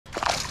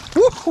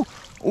Woo!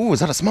 Ooh,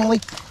 is that a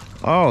smallie?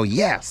 Oh,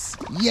 yes,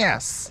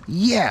 yes,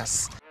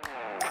 yes.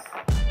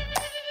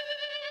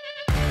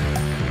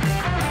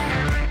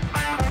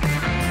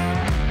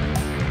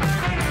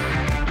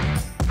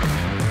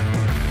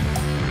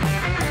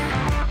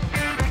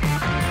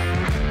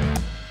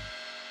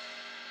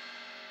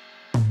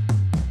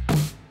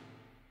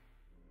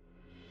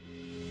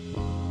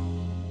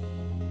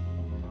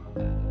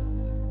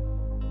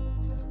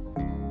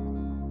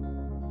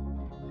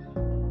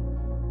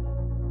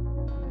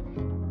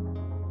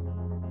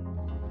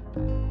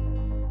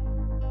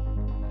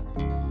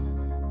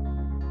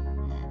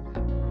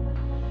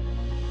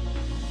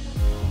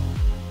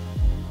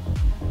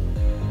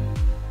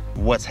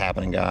 What's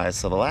happening, guys?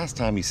 So the last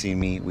time you seen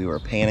me, we were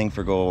panning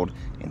for gold,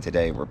 and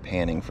today we're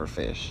panning for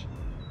fish.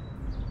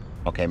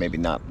 Okay, maybe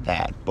not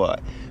that,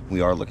 but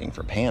we are looking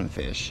for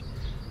panfish.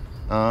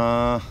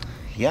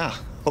 Yeah,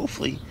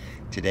 hopefully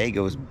today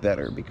goes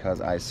better,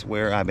 because I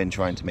swear I've been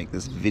trying to make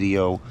this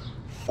video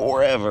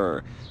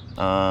forever.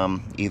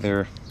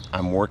 Either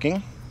I'm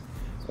working,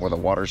 or the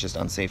water's just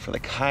unsafe for the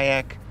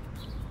kayak,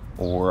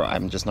 or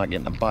I'm just not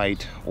getting a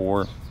bite,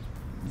 or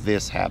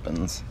this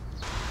happens.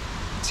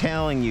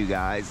 Telling you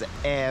guys,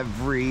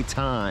 every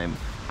time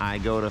I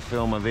go to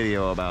film a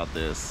video about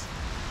this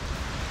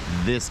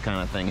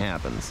kind of thing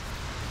happens.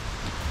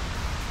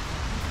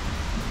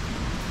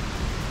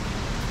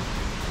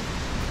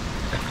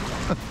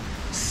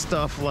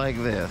 Stuff like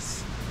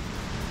this.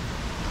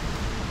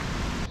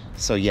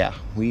 So yeah,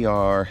 we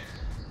are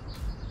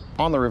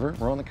on the river,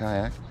 we're on the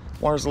kayak.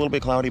 Water's a little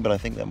bit cloudy, but I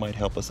think that might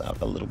help us out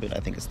a little bit.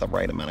 I think it's the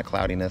right amount of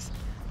cloudiness.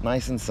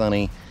 Nice and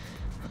sunny,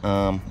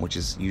 which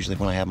is usually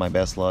when I have my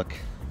best luck.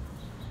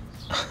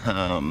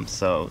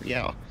 So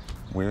yeah,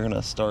 we're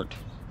gonna start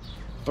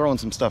throwing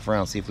some stuff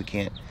around, see if we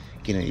can't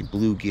get any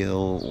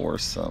bluegill or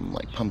some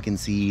like pumpkin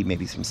seed,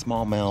 maybe some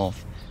smallmouth,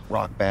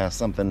 rock bass,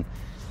 something,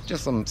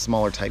 just some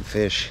smaller type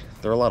fish.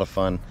 They're a lot of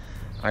fun.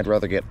 I'd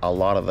rather get a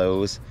lot of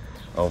those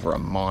over a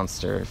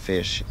monster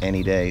fish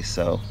any day,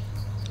 so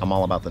I'm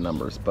all about the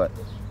numbers. But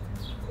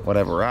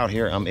whatever, we're out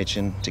here, I'm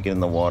itching to get in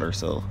the water,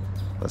 so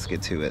let's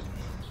get to it.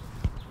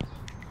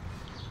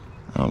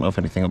 I don't know if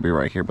anything will be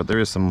right here, but there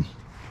is some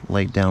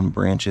laid down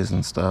branches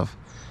and stuff,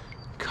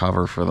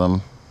 cover for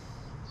them.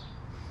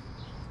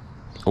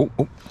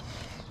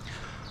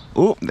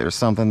 Oh, there's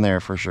something there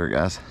for sure,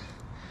 guys.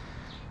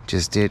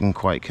 Just didn't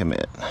quite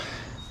commit.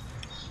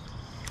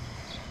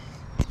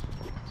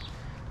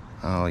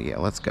 Oh yeah,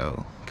 let's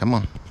go. Come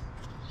on.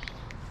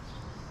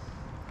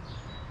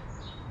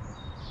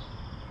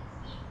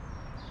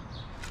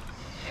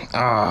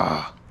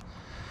 Ah,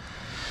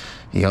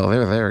 yo,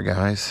 they're there,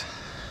 guys.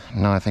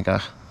 Now I think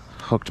I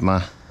hooked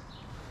my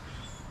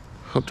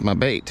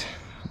bait.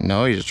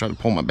 No, he just tried to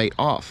pull my bait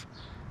off.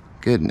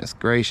 Goodness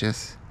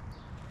gracious.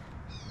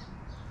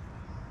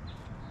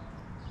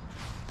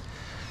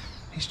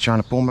 He's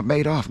trying to pull my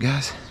bait off,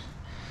 guys.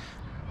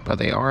 But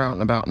they are out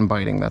and about and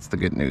biting. That's the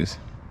good news.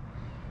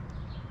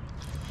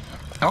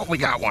 Oh, we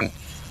got one.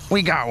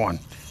 We got one.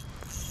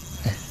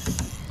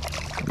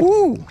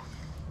 Woo.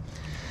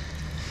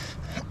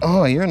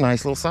 Oh, you're a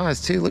nice little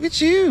size too. Look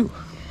at you.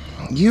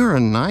 You're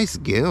a nice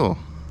gill.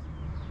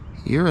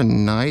 You're a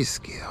nice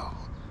gill.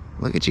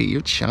 Look at you,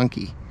 you're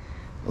chunky.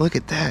 Look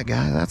at that,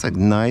 guys. That's a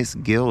nice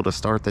gill to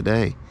start the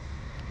day.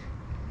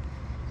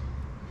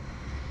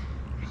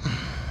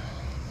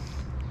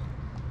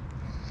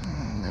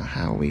 Now,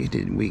 how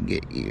did we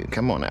get you?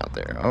 Come on out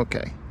there.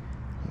 Okay.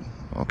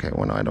 Okay,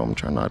 well, no, I'm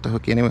trying not to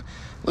hook you anyway.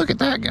 Look at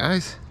that,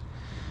 guys.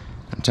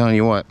 I'm telling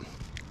you what,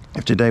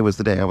 if today was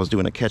the day I was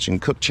doing a catch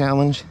and cook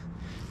challenge,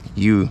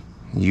 you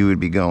would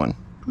be going,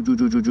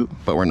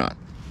 but we're not.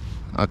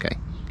 Okay,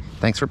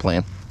 thanks for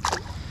playing.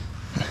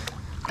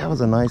 That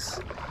was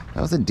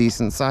a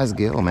decent sized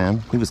gill,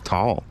 man. He was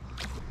tall.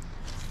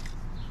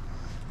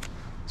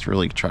 Let's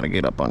really try to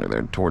get up under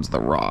there towards the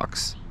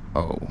rocks.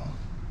 Oh.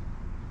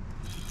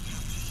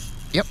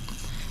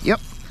 Yep.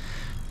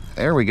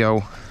 There we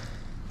go.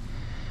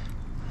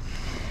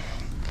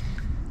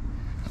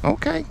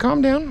 Okay,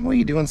 calm down. What are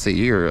you doing? See,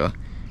 you're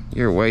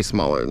way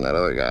smaller than that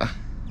other guy.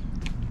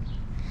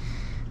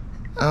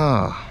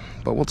 Oh,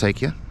 but we'll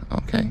take you.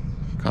 Okay,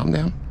 calm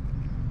down.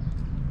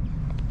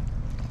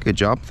 Good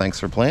job. Thanks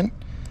for playing.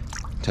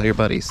 Tell your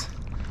buddies.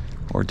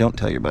 Or don't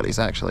tell your buddies,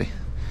 actually.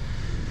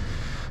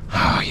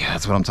 Oh, yeah,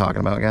 that's what I'm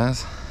talking about,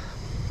 guys.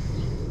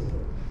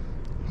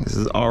 This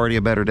is already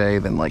a better day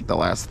than, like, the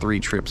last 3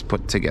 trips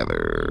put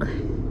together.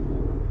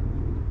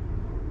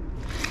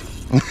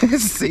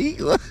 See?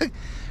 Look.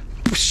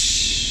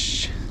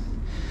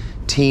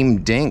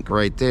 Team Dink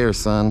right there,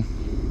 son.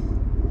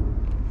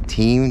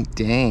 Team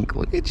Dink.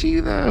 Look at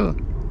you, though.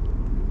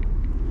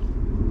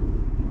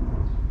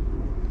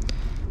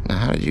 Now,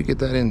 how did you get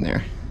that in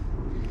there?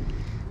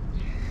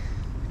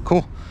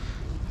 Cool.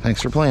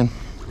 Thanks for playing.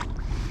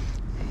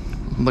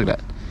 Look at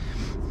that.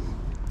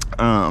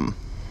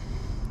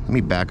 Let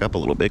me back up a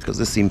little bit, because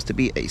this seems to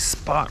be a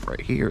spot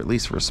right here, at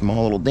least for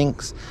small little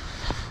dinks.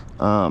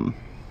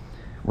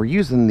 We're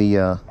using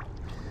the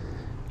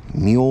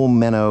mule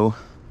minnow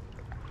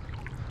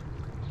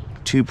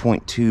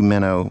 2.2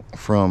 minnow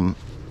from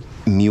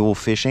mule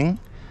fishing.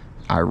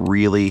 I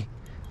really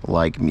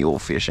like mule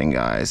fishing,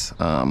 guys.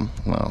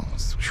 Well,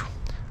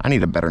 I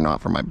need a better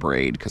knot for my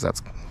braid because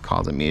that's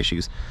causing me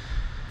issues.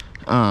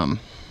 Yeah,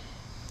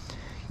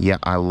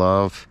 I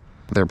love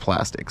their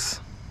plastics,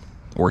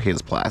 or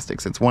his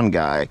plastics. It's one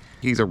guy.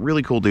 He's a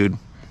really cool dude.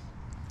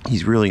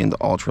 He's really into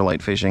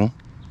ultralight fishing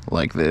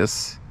like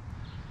this,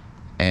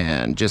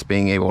 and just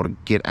being able to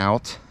get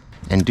out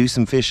and do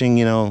some fishing,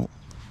 you know,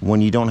 when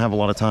you don't have a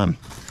lot of time.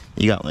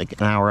 You got like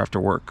an hour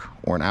after work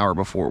or an hour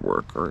before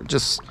work or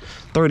just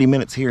 30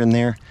 minutes here and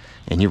there,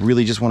 and you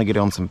really just want to get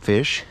on some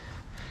fish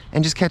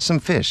and just catch some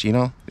fish, you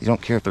know? You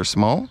don't care if they're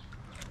small,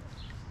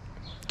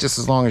 just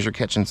as long as you're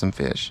catching some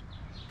fish.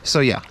 So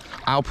yeah,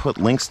 I'll put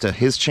links to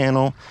his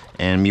channel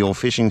and Mule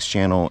Fishing's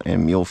channel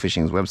and Mule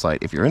Fishing's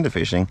website if you're into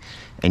fishing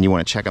and you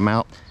want to check them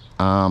out.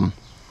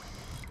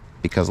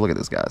 Because look at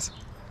this, guys.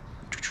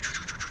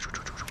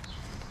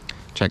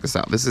 Check this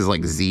out. This is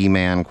like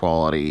Z-Man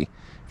quality,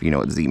 if you know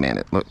what Z-Man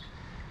is. Look,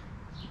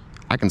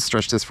 I can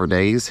stretch this for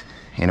days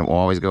and it will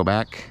always go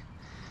back.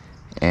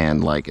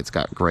 And like, it's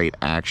got great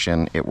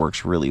action. It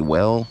works really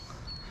well.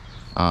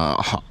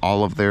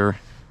 All of their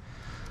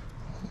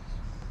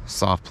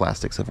soft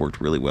plastics have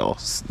worked really well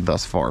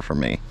thus far for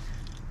me.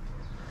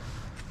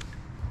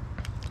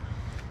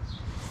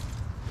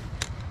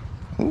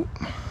 Ooh.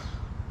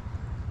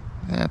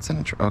 That's an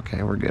intro.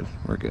 Okay, we're good.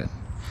 We're good.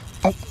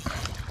 Oh,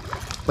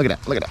 look at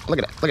that! Look at that! Look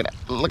at that! Look at that!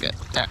 Look at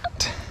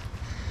that!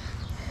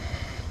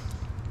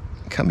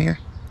 Come here.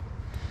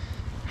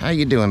 How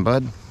you doing,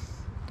 bud?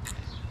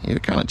 You're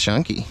kind of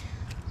chunky.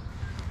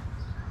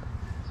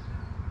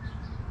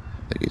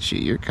 Look at you.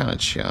 You're kind of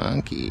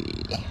chunky.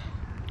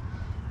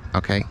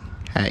 Okay.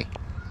 Hey.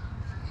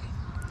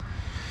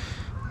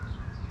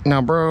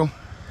 Now, bro,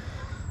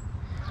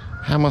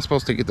 how am I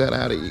supposed to get that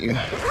out of you?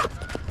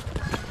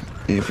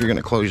 If you're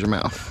gonna close your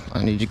mouth,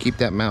 I need you to keep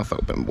that mouth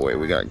open, boy.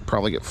 We gotta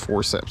probably get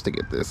forceps to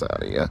get this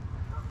out of you.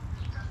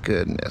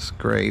 Goodness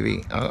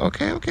gravy.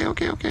 Okay, okay,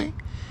 okay, okay.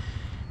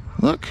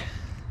 Look,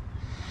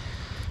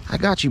 I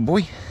got you,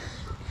 boy.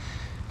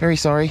 Very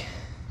sorry.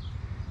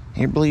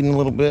 You're bleeding a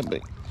little bit,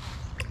 but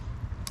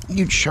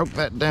you choked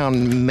that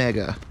down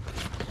mega.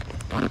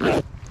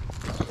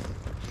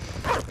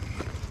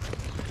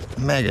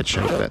 Mega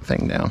choked that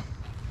thing down.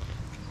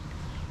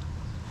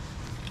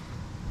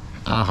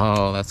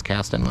 Oh, that's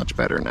casting much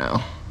better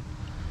now.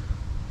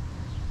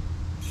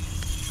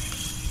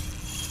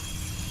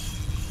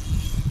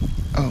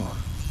 Oh.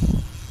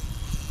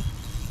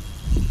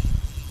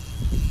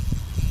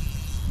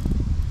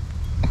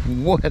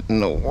 What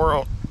in the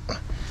world?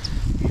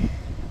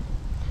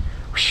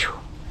 Whew.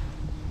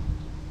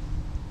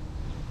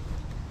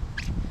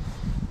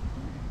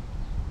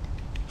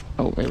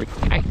 Oh, there we go.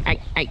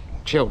 Hey,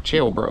 chill,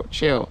 bro,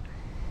 chill,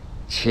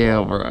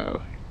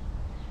 bro.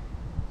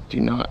 Do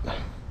not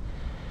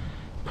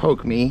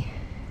poke me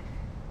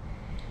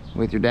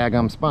with your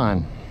daggum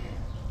spine.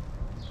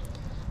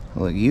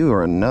 Look, you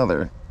are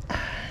another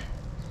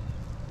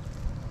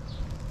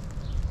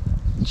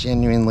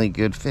genuinely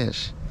good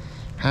fish.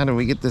 How did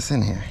we get this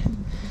in here?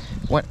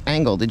 What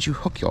angle did you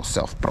hook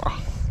yourself, bro?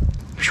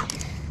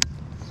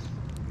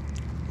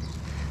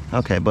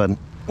 Okay, bud,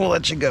 we'll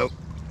let you go.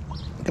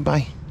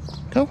 Goodbye.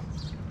 Go.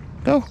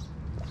 Go.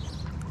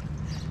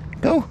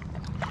 Go.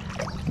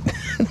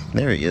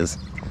 There he is.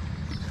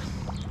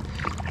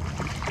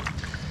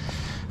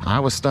 I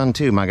was stunned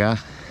too, my guy.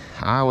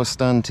 I was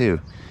stunned too.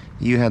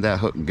 You had that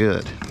hook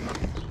good.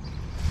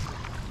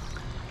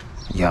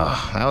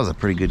 Yeah, that was a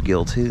pretty good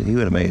gill too. He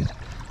would have made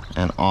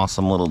an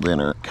awesome little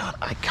dinner. God,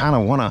 I kind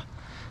of want to,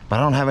 but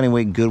I don't have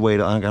any good way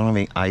to, I don't have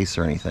any ice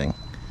or anything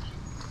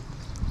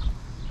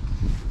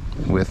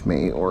with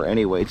me, or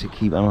any way to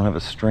keep, I don't have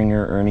a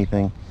stringer or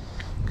anything,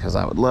 because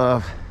I would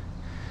love,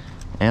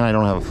 and I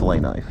don't have a fillet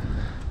knife.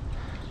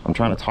 I'm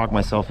trying to talk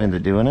myself into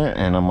doing it,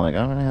 and I'm like,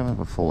 I don't have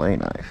a fillet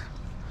knife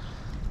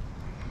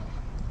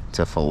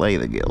to fillet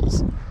the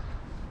gills.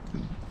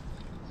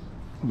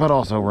 But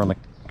also, we're on the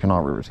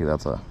Canal River. See,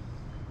 that's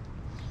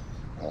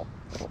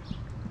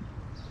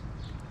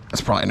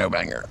probably no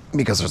banger,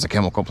 because there's a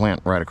chemical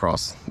plant right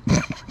across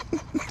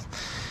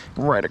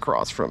right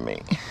across from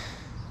me.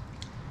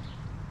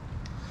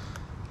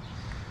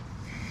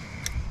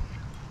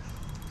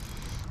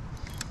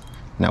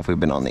 Now, if we've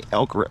been on the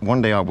Elk River,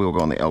 one day I will go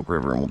on the Elk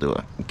River and we'll do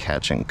a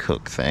catch and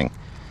cook thing.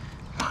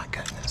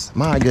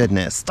 My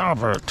goodness, stop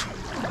it.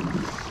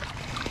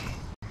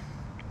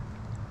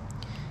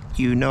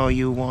 You know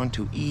you want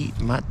to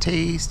eat my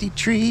tasty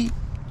treat.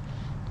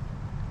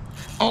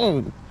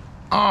 Oh,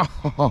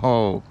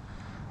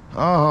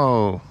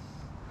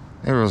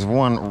 there was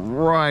one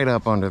right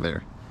up under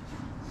there.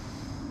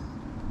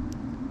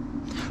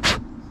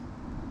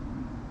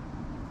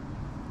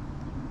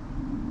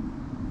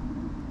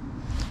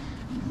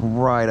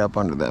 Right up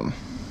under them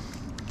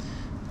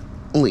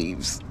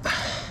leaves.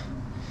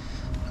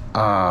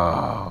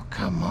 Oh,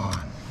 come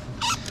on.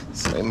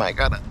 So we might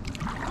gotta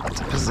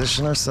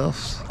position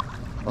ourselves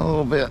a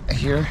little bit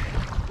here.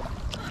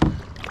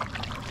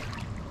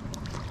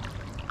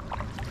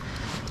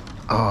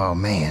 Oh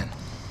man.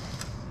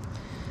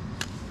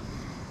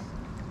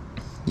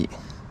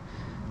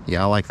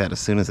 Yeah, I like that. As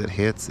soon as it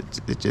hits,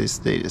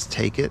 they just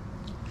take it.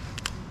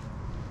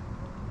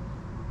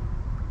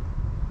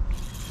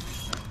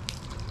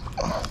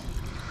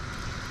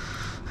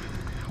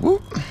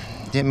 Whoop.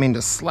 Didn't mean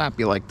to slap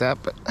you like that,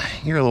 but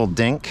you're a little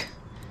dink.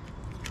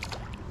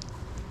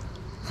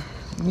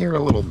 You're a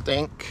little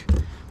dink.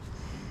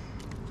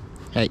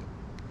 Hey,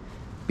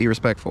 be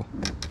respectful.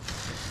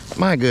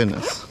 My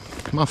goodness,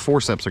 my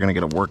forceps are gonna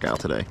get a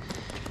workout today.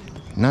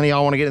 None of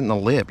y'all want to get it in the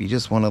lip. You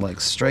just want to like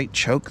straight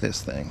choke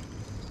this thing.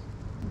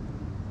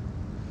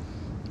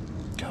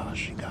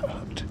 Gosh, he got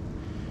hooked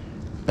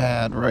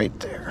bad right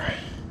there.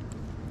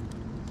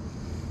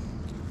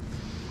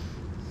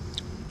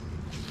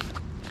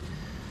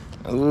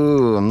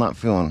 Ooh, I'm not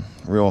feeling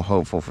real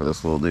hopeful for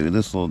this little dude.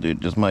 This little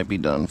dude just might be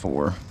done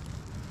for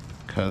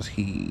because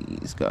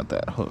he's got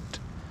that hooked.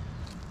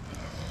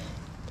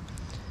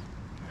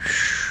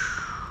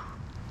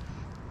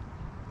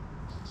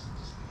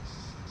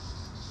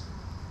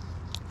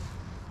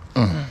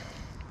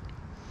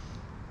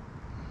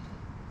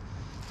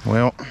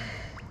 Well,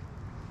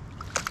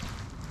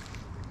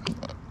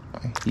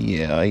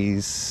 yeah,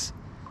 he's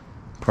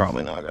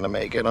probably not gonna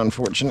make it,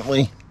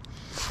 unfortunately.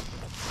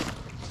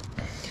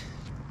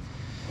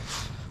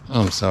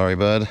 I'm sorry,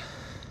 bud.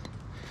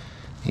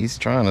 He's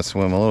trying to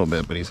swim a little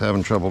bit, but he's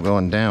having trouble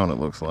going down, it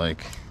looks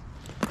like.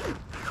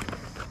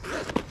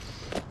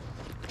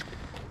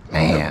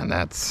 Man,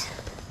 that's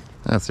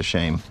a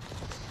shame.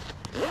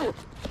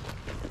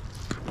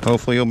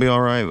 Hopefully he'll be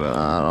all right, but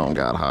I don't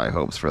got high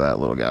hopes for that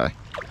little guy.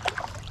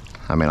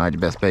 I mean,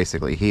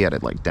 basically, he had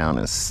it like down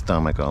his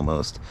stomach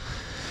almost.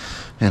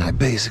 And I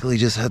basically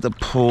just had to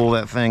pull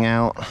that thing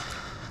out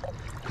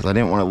because I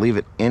didn't want to leave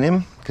it in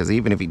him, because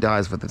even if he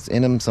dies with it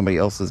in him, somebody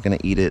else is going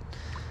to eat it,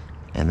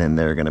 and then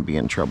they're going to be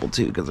in trouble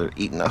too because they're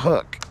eating a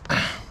hook.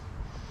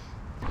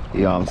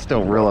 Yeah, I'm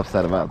still real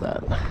upset about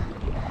that.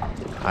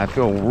 I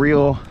feel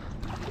real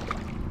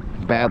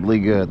badly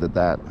good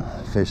that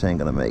fish ain't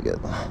going to make it.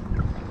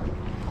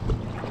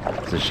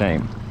 It's a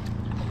shame.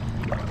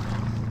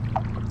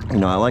 You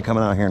know, I like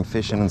coming out here and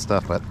fishing and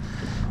stuff, but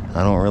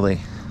I don't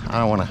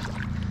want to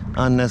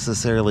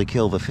unnecessarily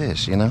kill the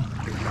fish, you know?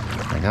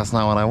 Like, that's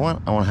not what I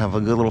want. I want to have a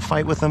good little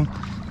fight with them,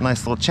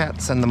 nice little chat,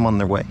 send them on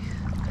their way.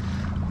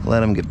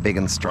 Let them get big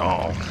and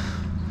strong.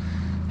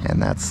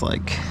 And that's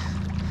like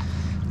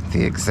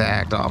the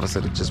exact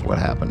opposite of just what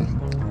happened.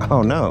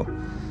 Oh no,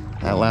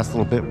 that last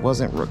little bit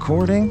wasn't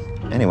recording.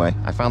 Anyway,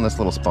 I found this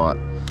little spot.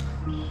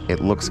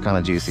 It looks kind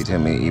of juicy to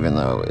me, even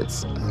though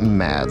it's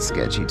mad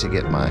sketchy to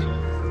get my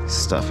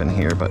stuff in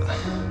here, but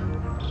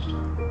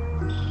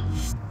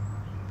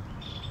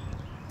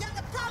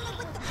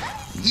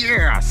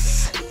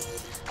yes!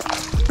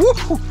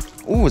 Woo!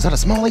 Ooh, is that a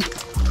smallie?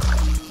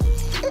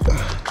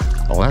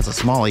 Oh, that's a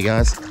smallie,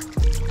 guys.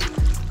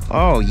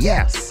 Oh,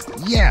 yes,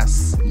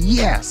 yes,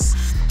 yes.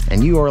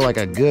 And you are like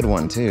a good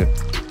one too.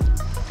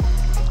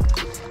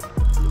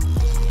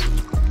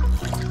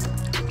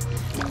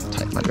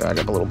 Tighten my drag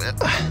up a little bit.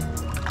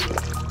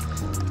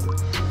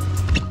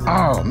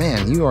 Oh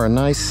man, you are a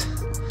nice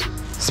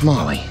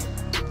smallie.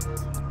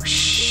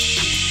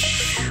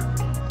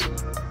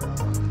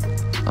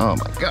 Oh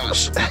my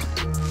gosh.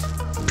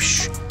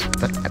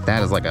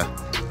 That is like a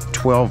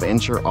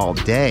 12-incher all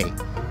day.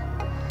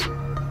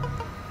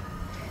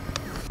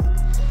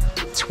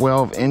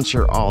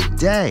 12-incher all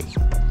day.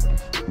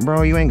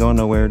 Bro, you ain't going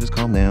nowhere. Just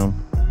calm down.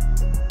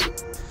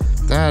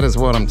 That is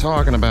what I'm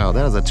talking about.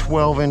 That is a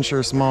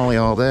 12-incher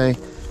smallie all day,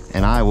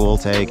 and I will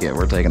take it.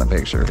 We're taking a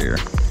picture here.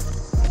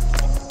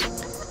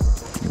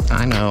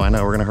 I know.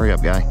 We're gonna hurry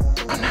up, guy.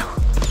 Oh no.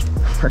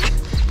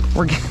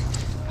 We're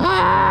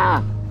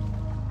ah!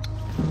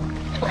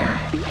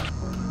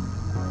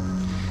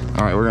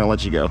 All right, we're gonna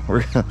let you go.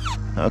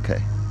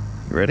 Okay.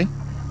 You ready?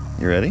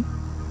 You ready?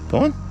 Go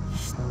on.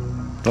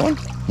 Go on.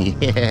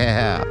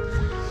 Yeah.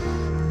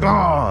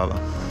 Oh,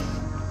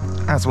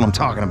 that's what I'm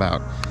talking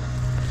about.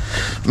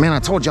 Man, I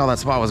told y'all that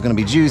spot was gonna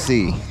be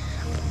juicy.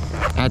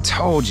 I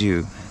told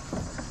you.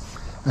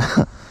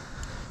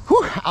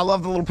 Whew, I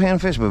love the little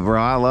panfish, but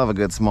bro, I love a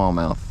good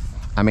smallmouth.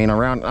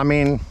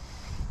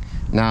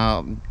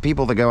 Now,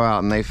 people that go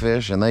out and they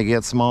fish and they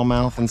get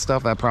smallmouth and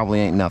stuff, that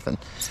probably ain't nothing.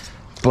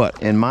 But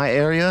in my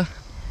area,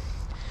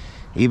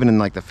 even in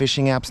like the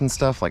fishing apps and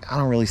stuff, like I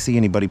don't really see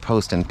anybody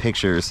posting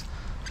pictures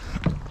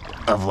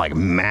of like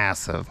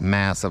massive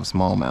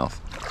smallmouth.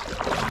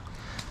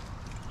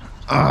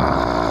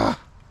 Oh!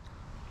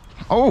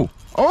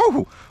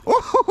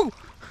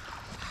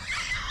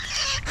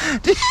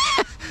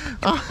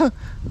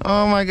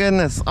 Oh my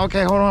goodness.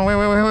 Okay, hold on. Wait.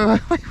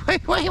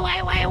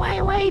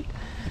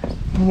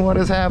 What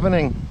is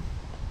happening?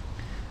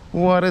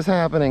 What is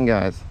happening,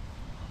 guys?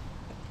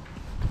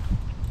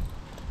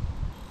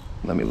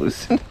 Let me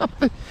loosen up.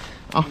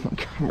 Oh my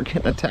god, we're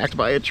getting attacked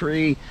by a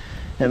tree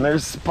and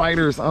there's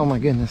spiders. Oh my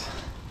goodness.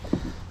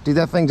 Dude,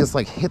 that thing just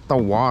like hit the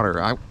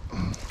water. I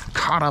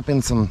caught up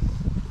in some...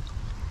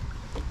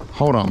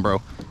 Hold on,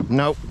 bro.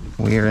 Nope.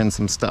 We're in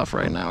some stuff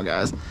right now,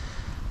 guys.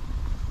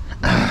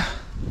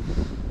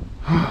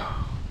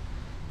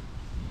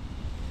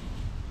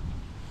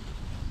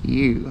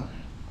 You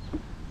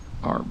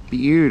are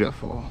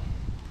beautiful.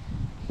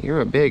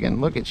 You're a big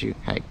one. Look at you.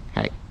 Hey,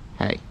 hey,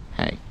 hey,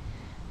 hey.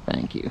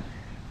 Thank you.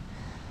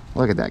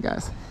 Look at that,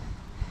 guys.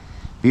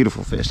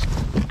 Beautiful fish.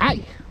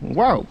 Hey,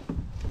 whoa.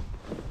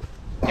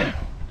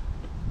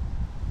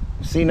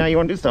 See, now you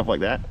want to do stuff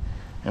like that.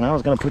 And I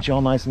was going to put you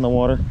all nice in the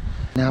water.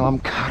 Now I'm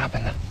caught up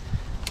in the...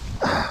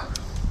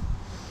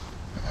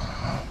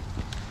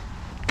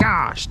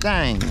 Gosh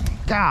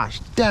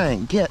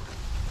dang, get.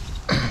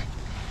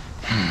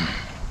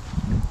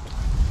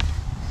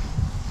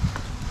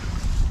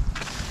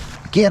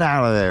 Get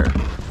out of there.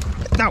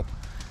 No.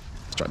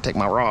 Try to take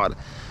my rod.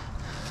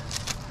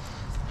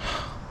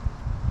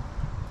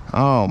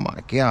 Oh my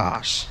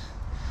gosh.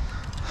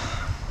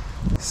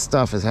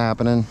 Stuff is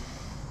happening.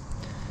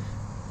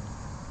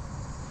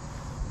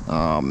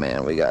 Oh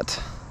man, we got...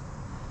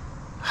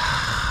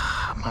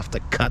 I'm gonna have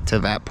to cut to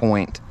that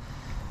point.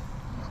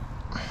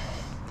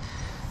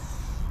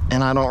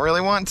 And I don't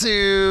really want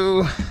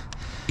to.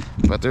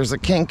 But there's a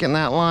kink in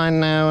that line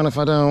now, and if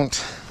I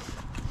don't...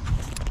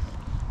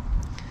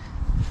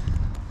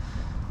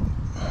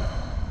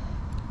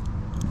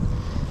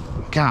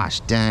 Gosh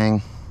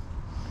dang.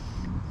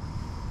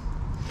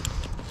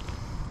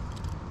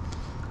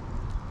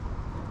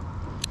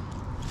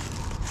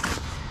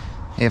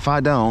 If I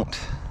don't,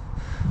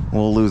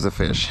 we'll lose a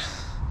fish.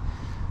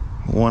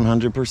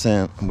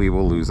 100% we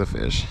will lose a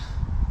fish.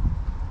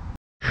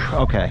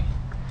 Okay.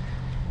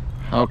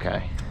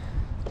 Okay.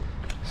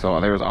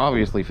 So there's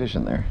obviously fish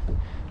in there.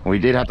 We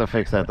did have to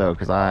fix that though,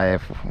 because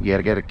you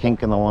gotta get a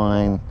kink in the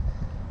line.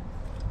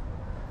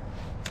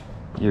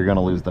 You're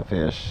gonna lose the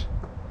fish.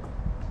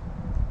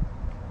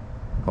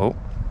 Oh.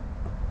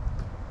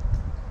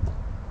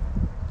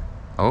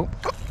 Oh.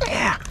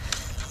 Yeah.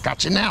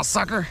 Got you now,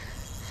 sucker.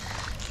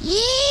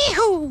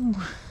 Yee-hoo.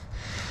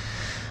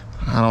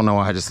 I don't know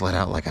why I just let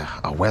out like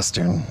a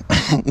western.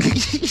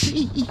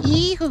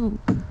 Yee-hoo.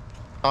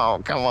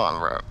 Oh, come on,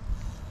 bro.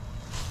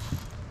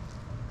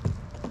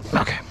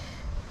 Okay.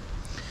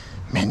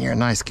 Man, you're a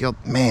nice guild.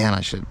 Man,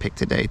 I should have picked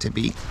today to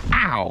be,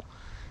 ow,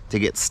 to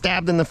get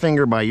stabbed in the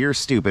finger by your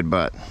stupid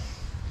butt.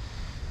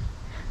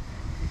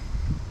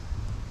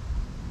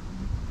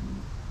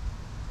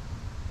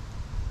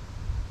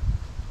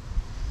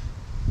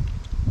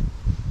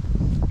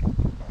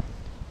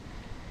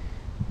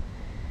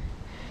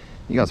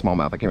 You got a small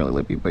mouth, I can't really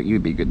lip you, but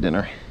you'd be good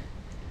dinner.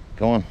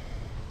 Go on,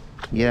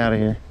 get out of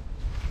here.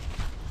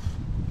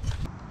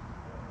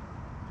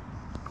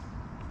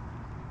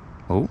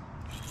 Oh.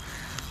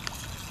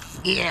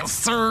 Yes,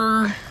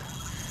 sir.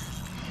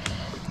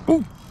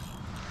 Ooh.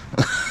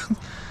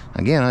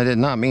 Again, I did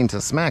not mean to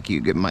smack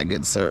you, my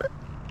good sir.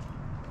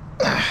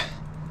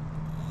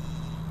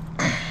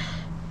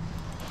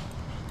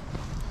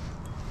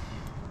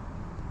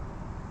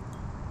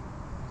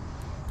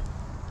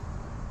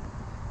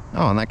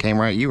 Oh, and that came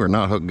right. You were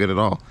not hooked good at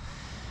all.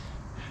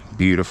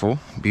 Beautiful,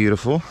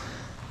 beautiful.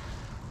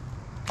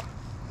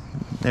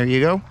 There you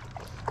go.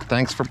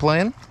 Thanks for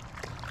playing.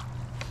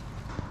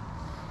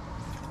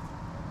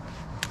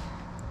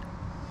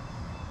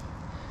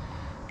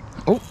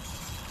 Oh.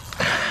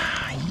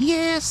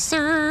 Yes,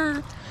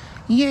 sir.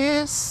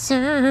 Yes,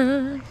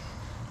 sir.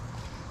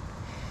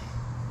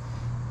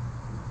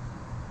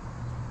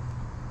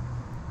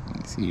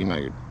 See, you know,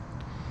 you're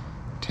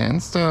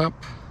tensed up.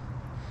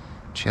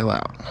 Chill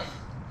out.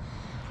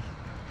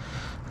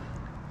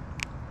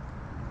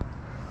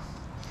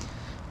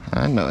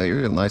 I know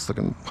you're a nice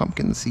looking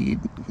pumpkin seed,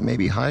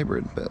 maybe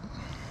hybrid, but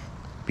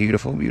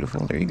beautiful,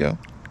 beautiful. There you go.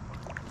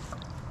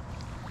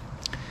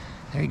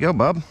 There you go,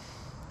 bub.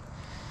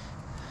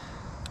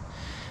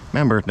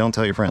 Remember, don't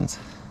tell your friends,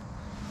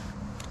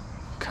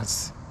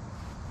 because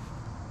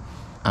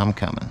I'm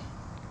coming.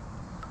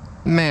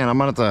 Man, I'm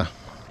gonna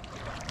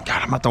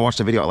have to watch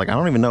the video. Like, I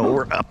don't even know what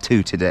we're up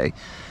to today.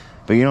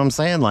 But you know what I'm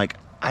saying? Like,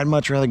 I'd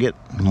much rather get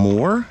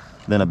more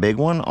than a big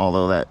one,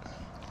 although that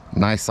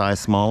nice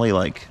size smallie,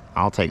 like,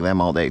 I'll take them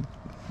all day.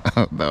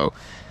 Though,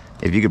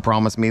 if you could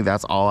promise me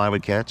that's all I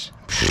would catch,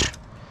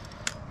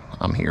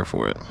 I'm here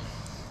for it.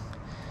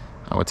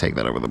 I would take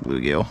that over the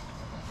bluegill.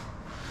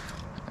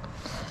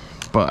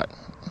 But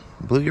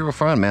bluegill are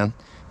fun, man.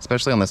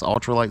 Especially on this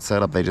ultralight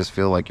setup, they just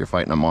feel like you're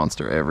fighting a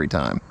monster every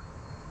time.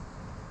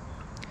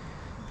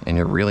 And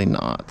you're really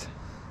not.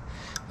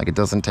 Like, it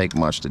doesn't take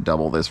much to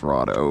double this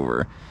rod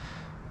over.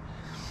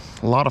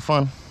 A lot of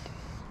fun.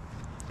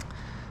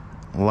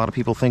 A lot of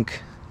people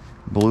think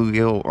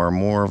bluegill are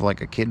more of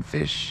like a kid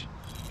fish.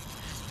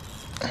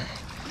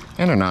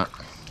 And they're not.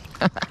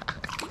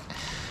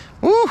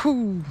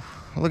 Woohoo!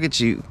 Look at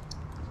you.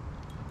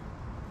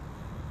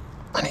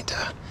 I need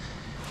to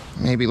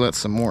maybe let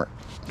some more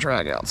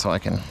drag out so I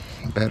can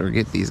better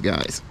get these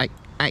guys.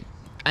 Hey.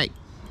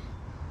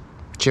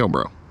 Chill,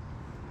 bro.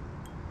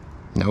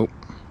 Nope.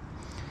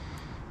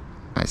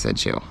 I said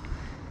chill.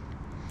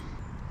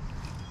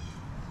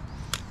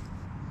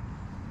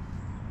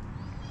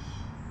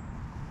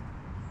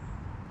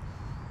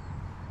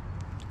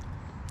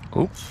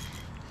 Oh.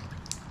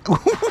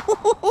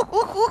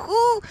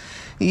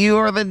 You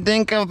are the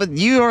dink of the,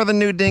 you are the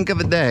new dink of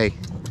the day.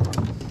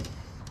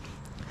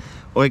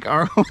 Like,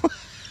 how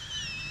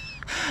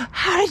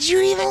did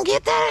you even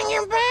get that in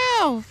your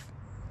mouth?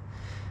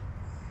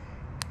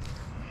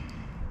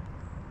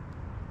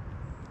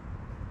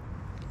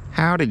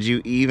 How did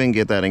you even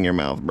get that in your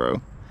mouth,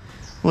 bro?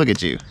 Look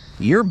at you.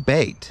 You're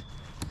baked.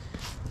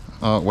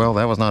 Oh, well,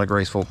 that was not a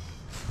graceful.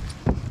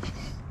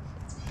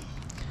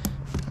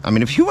 I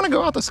mean, if you want to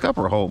go out the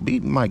scupper hole, be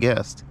my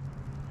guest.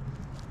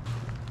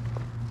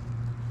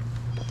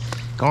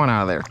 Go on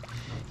out of there.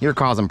 You're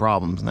causing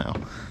problems now.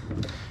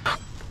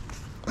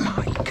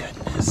 My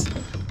goodness.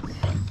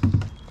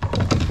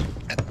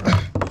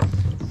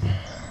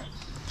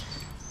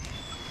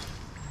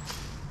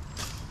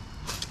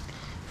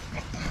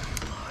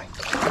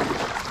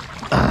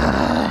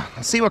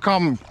 See what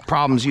common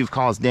problems you've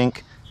caused,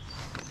 Dink.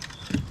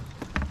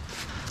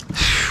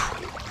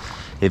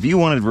 If you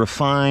wanted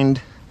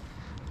refined,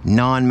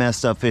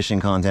 non-messed up fishing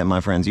content,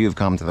 my friends, you have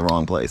come to the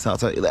wrong place. I'll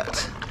tell you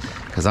that.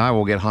 Because I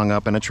will get hung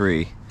up in a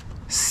tree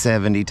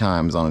 70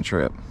 times on a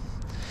trip.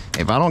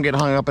 If I don't get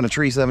hung up in a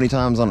tree 70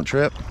 times on a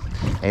trip,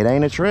 it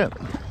ain't a trip.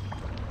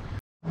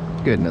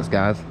 Goodness,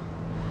 guys.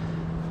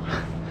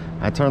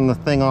 I turned the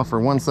thing off for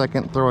 1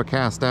 second, throw a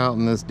cast out,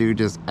 and this dude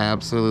just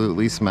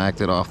absolutely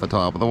smacked it off the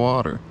top of the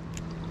water.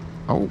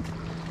 Oh.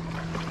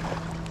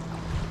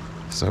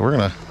 So we're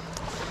gonna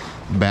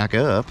back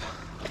up,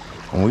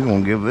 and we're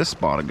gonna give this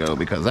spot a go,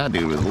 because that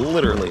dude was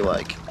literally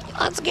like,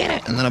 let's get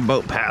it. And then a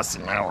boat passed,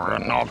 and now we're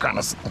in all kind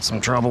of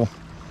some trouble.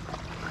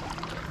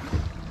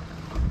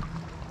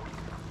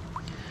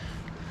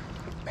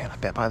 Man, I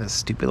bet by this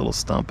stupid little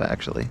stump,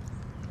 actually.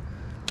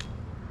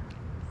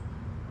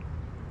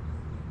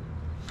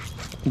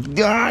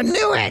 Oh, I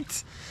knew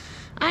it!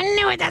 I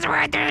knew it! That's where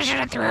I should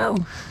have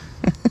threw.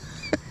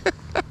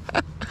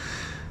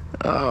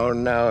 Oh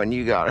no, and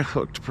you got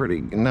hooked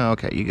pretty. No,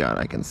 okay, you got.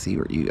 I can see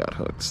where you got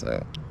hooked.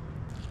 So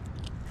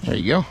there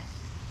you go.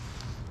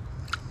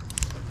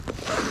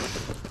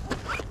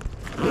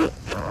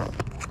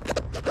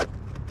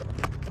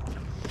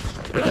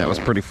 That was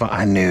pretty fun.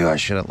 I knew I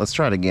should have. Let's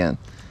try it again.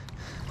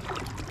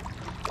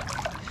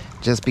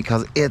 Just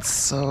because it's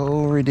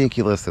so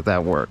ridiculous that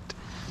that worked.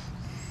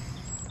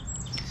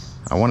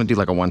 I want to do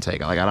like a one take.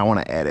 Like, I don't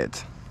want to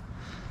edit.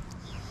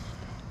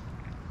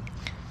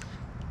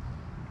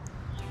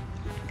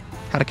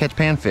 How to catch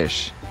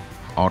panfish.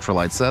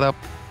 Ultralight setup.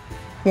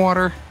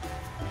 Water.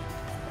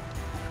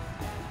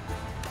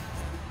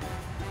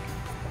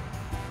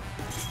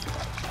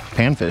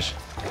 Panfish.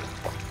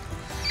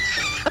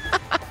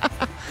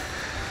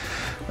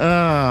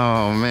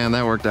 Oh man,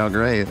 that worked out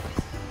great.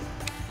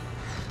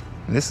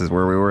 This is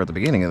where we were at the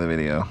beginning of the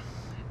video.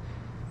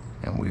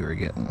 And we were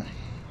getting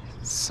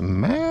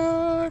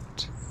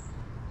smacked.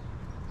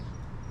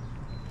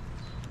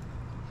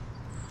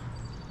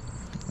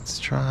 Let's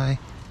try.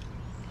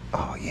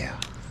 Oh yeah.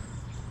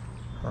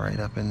 Right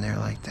up in there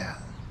like that.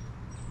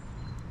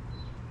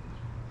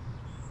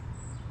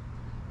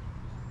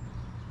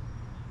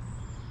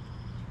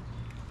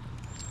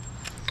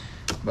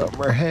 But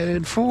we're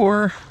headed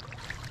for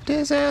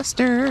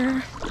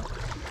disaster.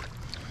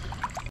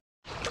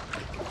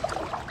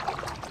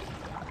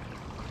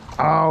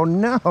 Oh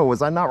no,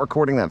 was I not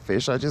recording that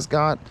fish I just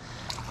got?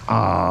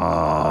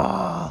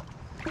 Oh,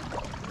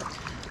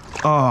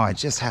 I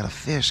just had a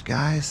fish,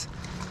 guys.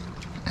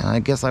 And I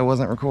guess I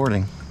wasn't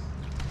recording.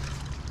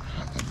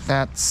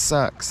 That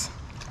sucks.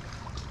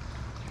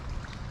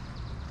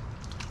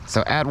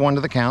 So add 1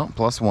 to the count,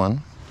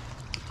 +1.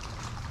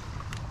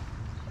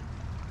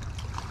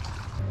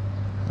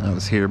 I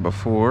was here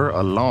before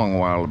a long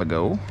while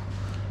ago,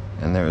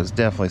 and there is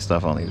definitely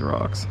stuff on these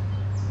rocks.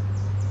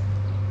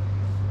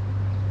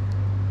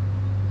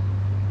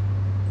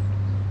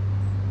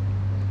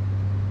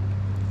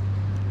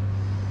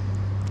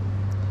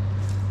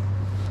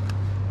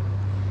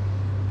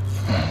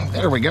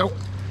 There we go.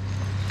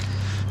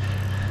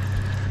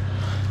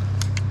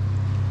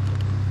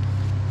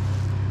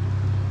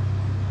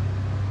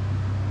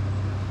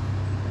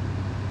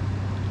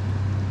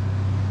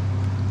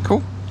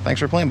 Cool. Thanks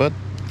for playing, bud.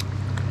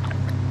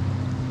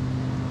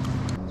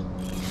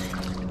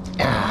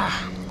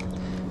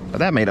 But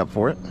that made up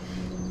for it.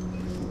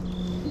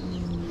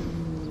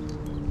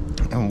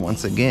 And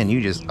once again,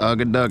 you just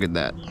ugga-dugga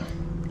that.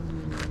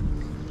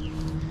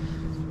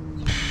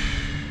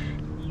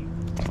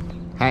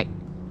 Hey.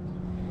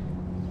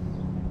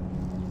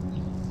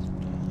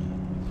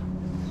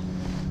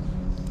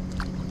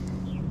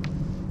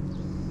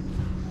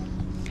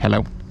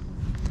 Hello.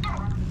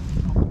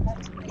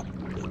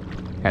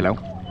 Hello.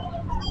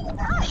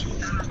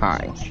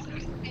 Hi.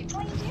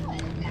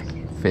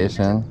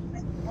 Fishing.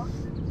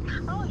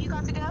 Oh, you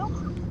got to go?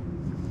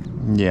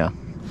 Yeah.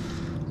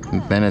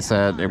 Good. Then it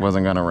said it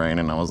wasn't gonna rain,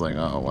 and I was like,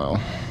 oh well.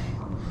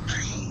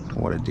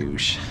 What a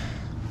douche.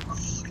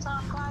 So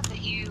I'm glad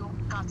that you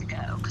got to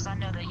go, because I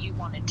know that you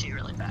wanted to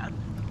really bad.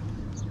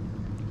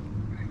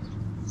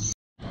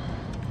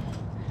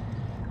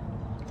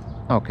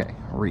 Okay,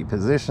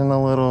 reposition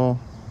a little.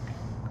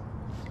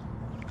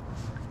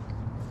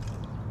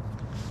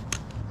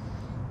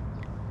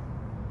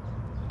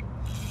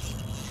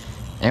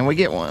 And we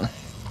get one.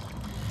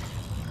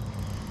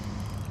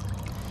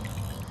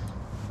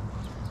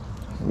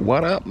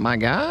 What up, my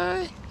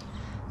guy?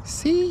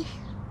 See?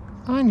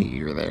 I knew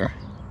you were there.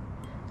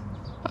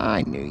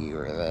 I knew you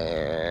were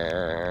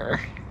there.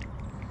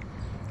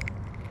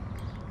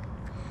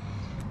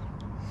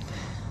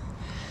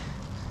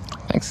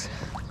 Thanks.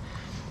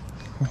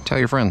 Tell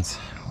your friends.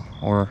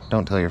 Or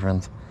don't tell your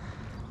friends.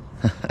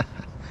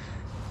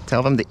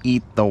 Tell them to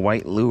eat the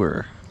white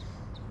lure.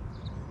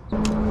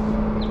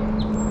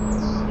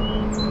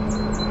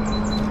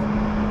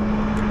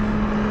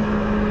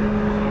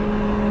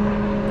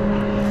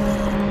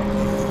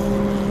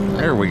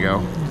 There we go.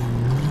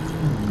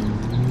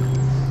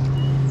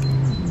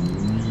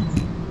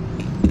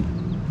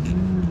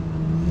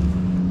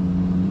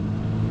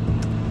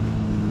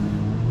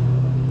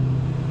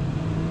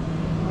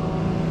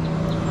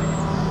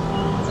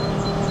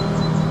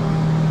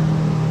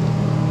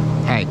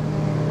 Hey,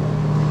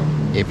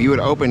 if you would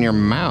open your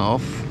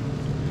mouth,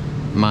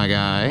 my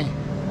guy,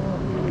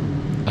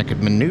 I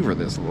could maneuver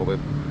this a little bit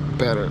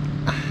better.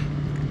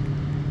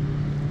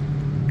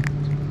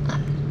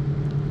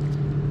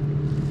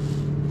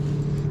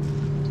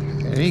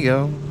 There you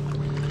go.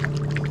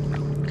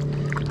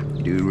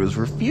 Dude was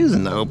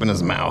refusing to open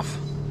his mouth.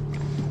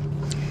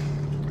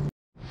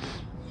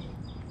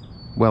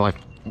 Well, I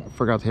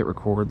forgot to hit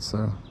record,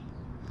 so.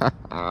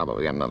 But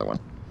we got another one.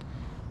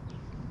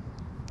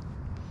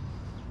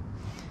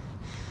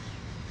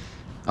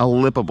 A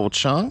lippable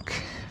chunk.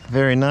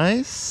 Very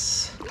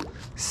nice.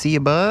 See you,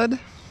 bud.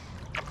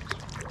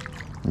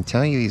 I'm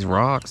telling you, these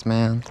rocks,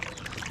 man.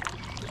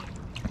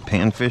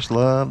 Panfish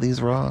love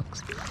these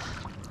rocks.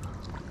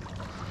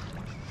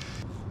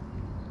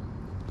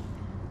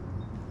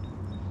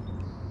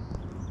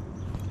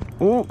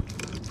 Ooh,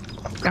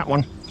 got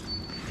one.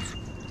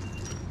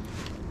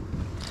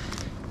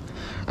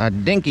 A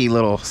dinky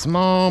little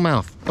small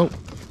mouth. Oh,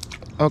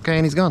 okay,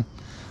 and he's gone.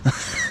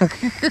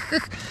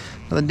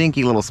 The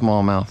dinky little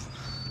small mouth.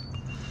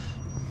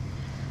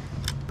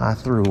 I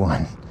threw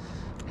one,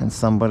 and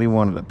somebody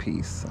wanted a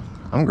piece.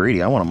 I'm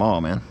greedy. I want them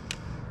all, man.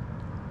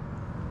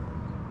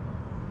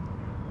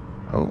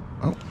 Oh,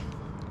 oh.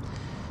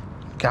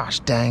 Gosh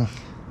dang.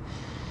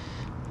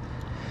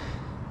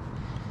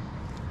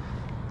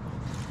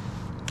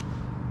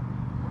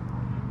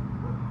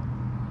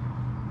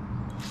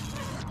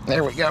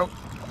 There we go.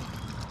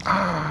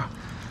 Ah.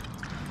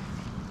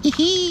 Hee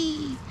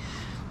hee.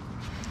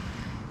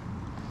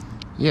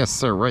 Yes,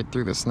 sir, right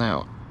through the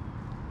snout.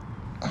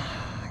 Okay.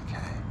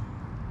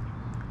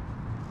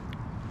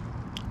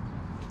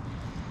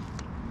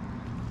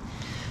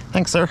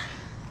 Thanks, sir.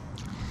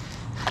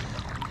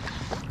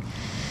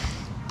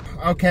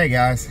 Okay,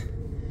 guys.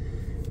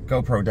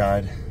 GoPro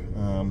died.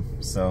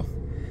 So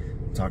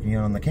I'm talking to you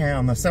on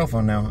the cell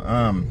phone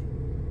now.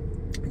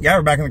 Yeah,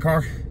 we're back in the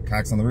car.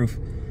 Kayak's on the roof.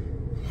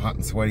 Hot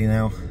and sweaty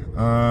now.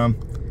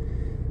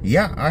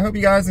 Yeah, I hope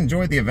you guys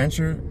enjoyed the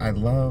adventure. I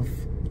love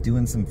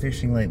doing some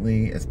fishing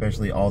lately,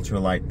 especially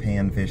ultralight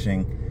pan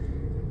fishing.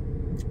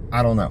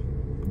 I don't know.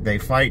 They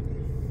fight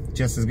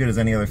just as good as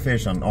any other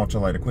fish on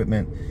ultralight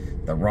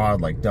equipment. The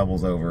rod like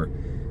doubles over.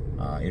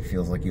 It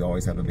feels like you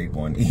always have a big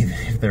one, even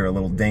if they're a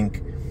little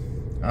dink.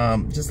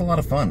 Just a lot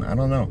of fun. I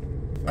don't know.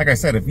 Like I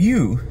said, if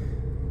you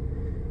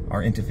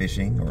are into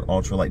fishing or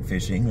ultralight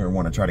fishing or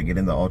want to try to get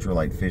into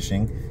ultralight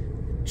fishing,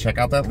 check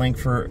out that link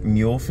for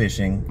mule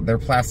fishing. Their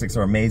plastics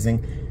are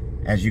amazing.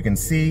 As you can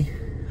see,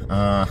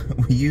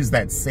 we use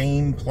that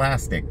same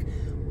plastic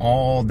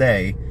all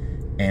day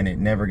and it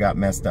never got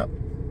messed up.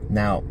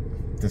 Now,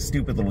 the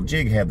stupid little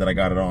jig head that I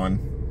got it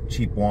on,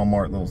 cheap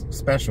Walmart little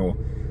special,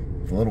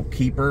 the little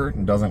keeper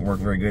doesn't work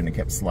very good and it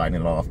kept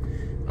sliding it off.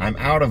 I'm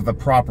out of the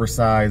proper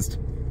sized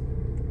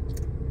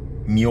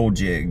mule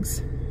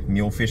jigs.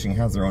 Mule fishing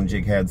has their own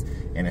jig heads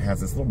and it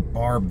has this little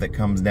barb that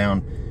comes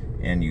down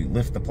and you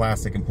lift the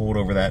plastic and pull it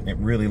over that and it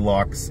really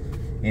locks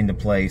into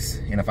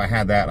place. And if I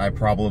had that, I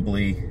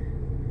probably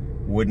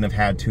wouldn't have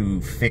had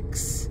to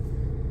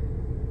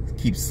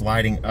keep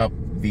sliding up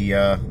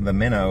the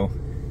minnow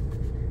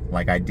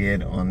like I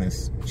did on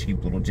this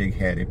cheap little jig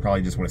head. It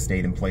probably just would have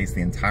stayed in place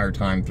the entire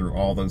time through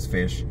all those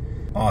fish.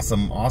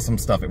 Awesome, awesome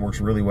stuff. It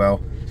works really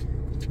well.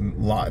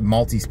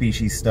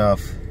 Multi-species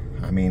stuff.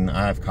 I mean,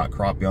 I've caught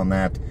crappie on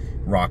that,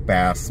 rock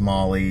bass,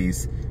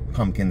 smallies,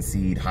 pumpkin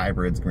seed,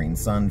 hybrids, green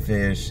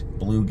sunfish,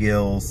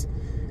 bluegills.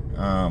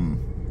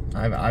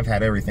 I've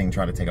had everything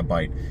try to take a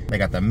bite. They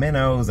got the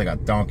minnows, they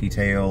got donkey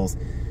tails,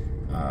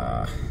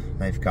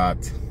 they've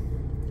got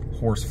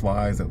horse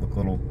flies that look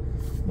little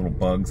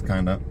bugs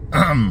kind of.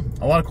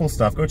 A lot of cool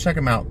stuff. Go check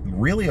them out.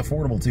 Really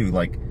affordable too,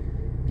 like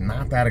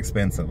not that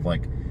expensive.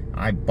 Like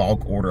I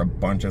bulk order a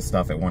bunch of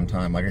stuff at one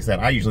time. Like I said,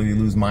 I usually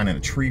lose mine in a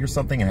tree or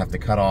something and have to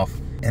cut off,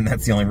 and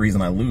that's the only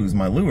reason I lose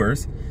my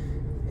lures.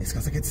 It's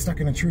because I get stuck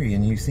in a tree,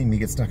 and you see me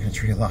get stuck in a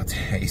tree a lot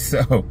today.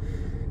 So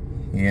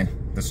yeah,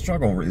 the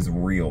struggle is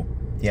real.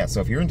 Yeah,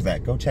 so if you're into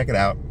that, go check it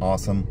out.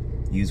 Awesome.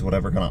 Use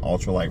whatever kind of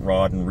ultralight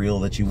rod and reel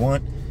that you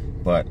want,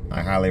 but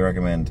I highly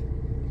recommend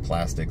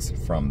plastics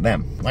from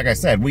them. Like I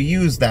said, we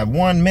used that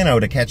one minnow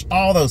to catch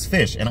all those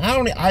fish, and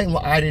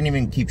I didn't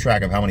even keep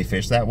track of how many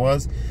fish that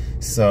was.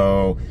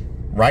 So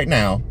right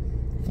now,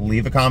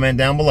 leave a comment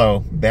down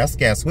below. Best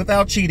guess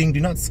without cheating. Do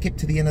not skip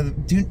to the end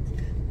of the...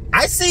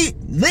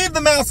 Leave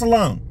the mouse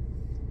alone.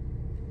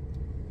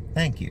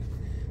 Thank you.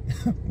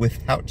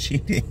 Without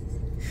cheating.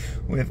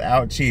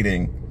 Without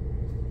cheating.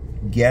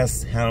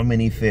 Guess how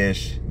many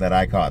fish that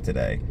I caught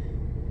today.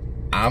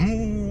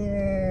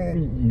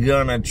 I'm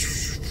gonna...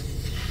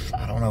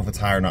 I don't know if it's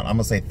higher or not. I'm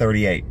gonna say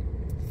 38.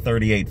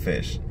 38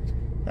 fish.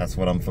 That's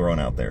what I'm throwing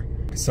out there.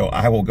 So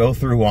I will go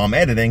through while I'm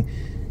editing,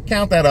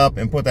 count that up,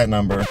 and put that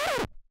number.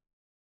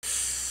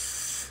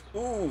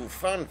 Ooh,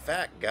 fun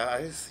fact,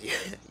 guys.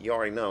 You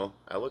already know,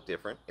 I look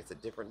different. It's a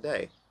different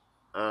day.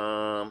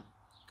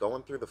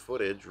 Going through the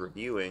footage,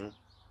 reviewing,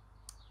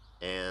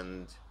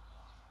 and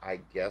I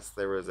guess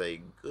there was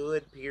a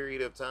good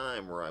period of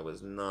time where I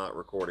was not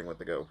recording with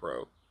the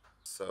GoPro.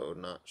 So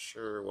not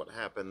sure what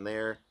happened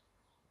there,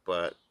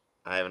 but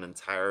I have an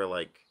entire,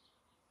 like,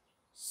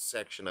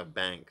 section of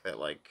bank that,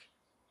 like,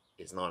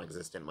 is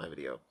non-existent in my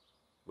video,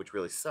 which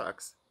really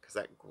sucks, because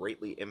that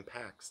greatly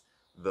impacts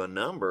the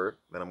number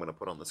that I'm going to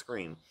put on the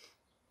screen.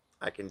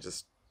 I can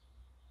just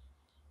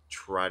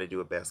try to do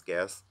a best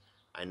guess.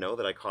 I know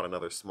that I caught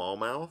another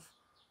smallmouth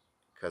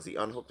because he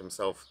unhooked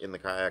himself in the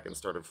kayak and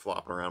started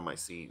flopping around my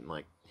seat and,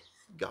 like,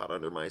 got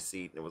under my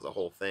seat, and it was a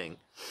whole thing.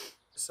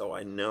 So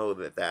I know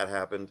that that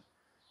happened,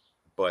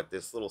 but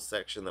this little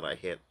section that I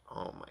hit,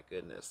 oh my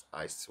goodness,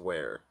 I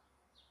swear,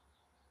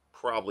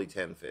 probably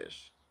 10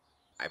 fish.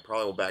 I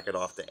probably will back it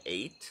off to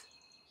 8.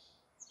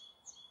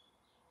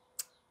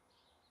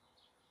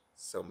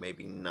 So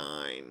maybe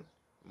 9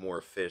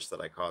 more fish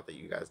that I caught that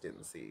you guys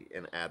didn't see,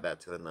 and add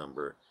that to the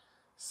number.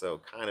 So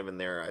kind of in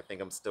there, I think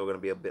I'm still going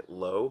to be a bit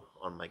low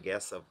on my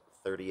guess of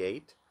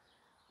 38.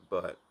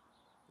 But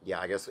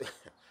yeah, I guess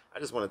I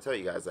just want to tell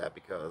you guys that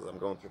because I'm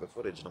going through the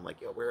footage and I'm like,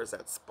 yo, where is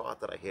that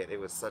spot that I hit? It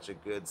was such a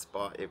good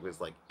spot. It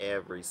was like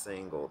every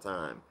single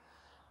time.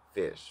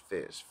 Fish,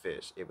 fish,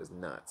 fish. It was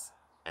nuts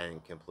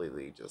and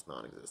completely just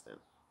non-existent,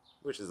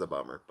 which is a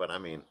bummer. But I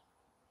mean,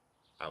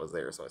 I was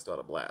there, so I still had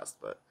a blast.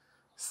 But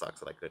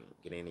sucks that I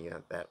couldn't get any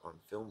of that on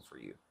film for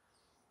you.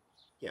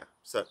 Yeah,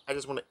 so I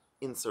just want to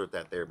insert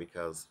that there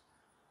because,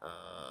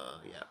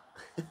 yeah.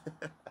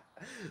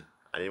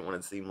 I didn't want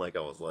to seem like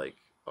I was like,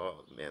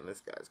 oh man,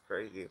 this guy's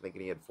crazy,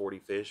 thinking he had 40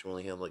 fish,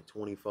 only had like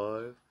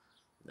 25.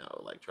 No,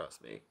 like,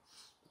 trust me,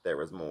 there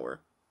was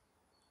more.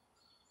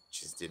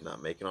 Just did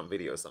not make it on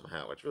video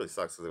somehow, which really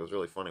sucks because it was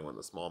really funny when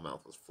the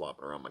smallmouth was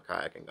flopping around my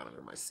kayak and got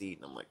under my seat,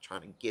 and I'm like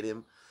trying to get him,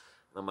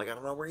 and I'm like, I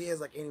don't know where he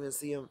is, I can't even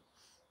see him.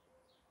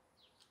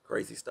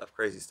 Crazy stuff,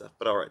 crazy stuff.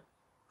 But alright,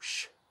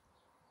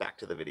 back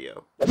to the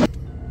video.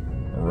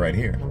 Right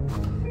here.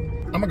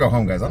 I'm gonna go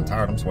home, guys. I'm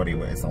tired, I'm sweaty.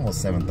 It's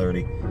almost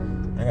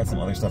 7:30. I got some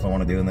other stuff I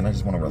want to do, and then I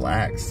just want to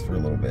relax for a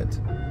little bit.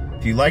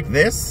 If you like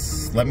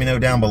this, let me know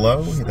down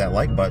below. Hit that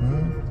like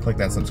button. Click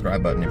that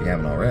subscribe button if you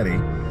haven't already.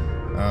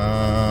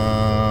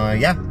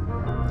 Yeah.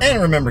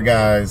 And remember,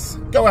 guys,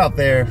 go out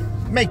there,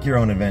 make your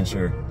own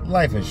adventure.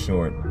 Life is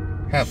short.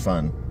 Have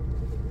fun.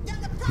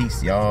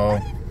 Peace,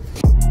 y'all.